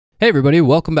Hey everybody,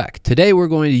 welcome back. Today we're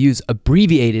going to use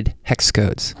abbreviated hex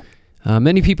codes.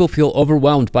 Many people feel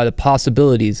overwhelmed by the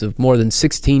possibilities of more than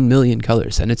 16 million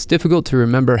colors, and it's difficult to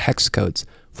remember hex codes.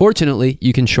 Fortunately,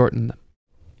 you can shorten them.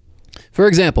 For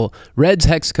example, red's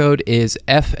hex code is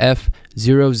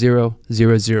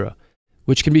FF0000,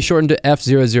 which can be shortened to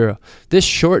F00. This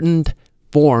shortened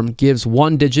form gives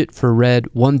 1 digit for red,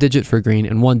 1 digit for green,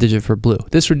 and 1 digit for blue.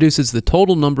 This reduces the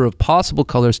total number of possible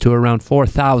colors to around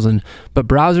 4,000, but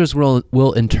browsers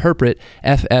will interpret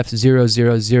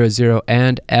FF0000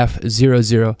 and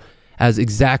F00 as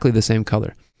exactly the same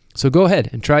color. So go ahead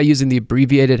and try using the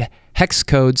abbreviated hex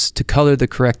codes to color the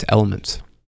correct elements.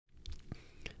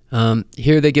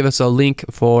 Here they give us a link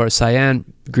for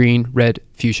cyan, green, red,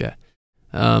 fuchsia.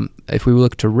 If we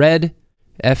look to red,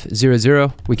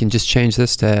 F00, we can just change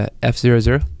this to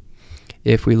F00.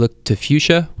 If we look to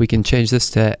fuchsia, we can change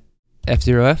this to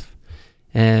F0F.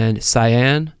 And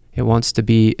cyan, it wants to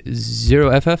be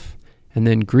 0FF. And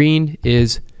then green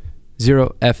is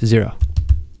 0F0.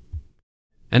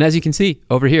 And as you can see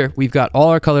over here, we've got all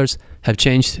our colors have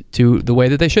changed to the way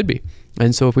that they should be.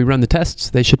 And so if we run the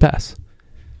tests, they should pass.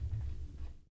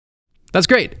 That's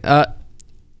great.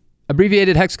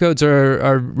 Abbreviated hex codes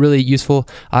are really useful.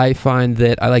 I find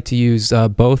that I like to use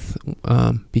both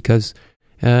because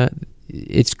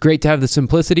it's great to have the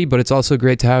simplicity, but it's also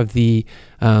great to have the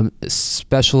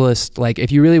specialist. Like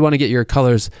if you really want to get your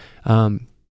colors to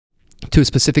a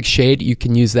specific shade, you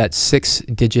can use that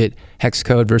 6-digit hex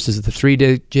code versus the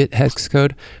 3-digit hex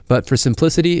code. But for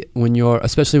simplicity,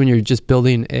 especially when you're just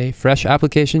building a fresh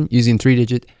application, using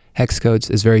 3-digit hex codes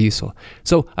is very useful.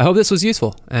 So I hope this was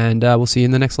useful, and we'll see you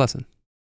in the next lesson.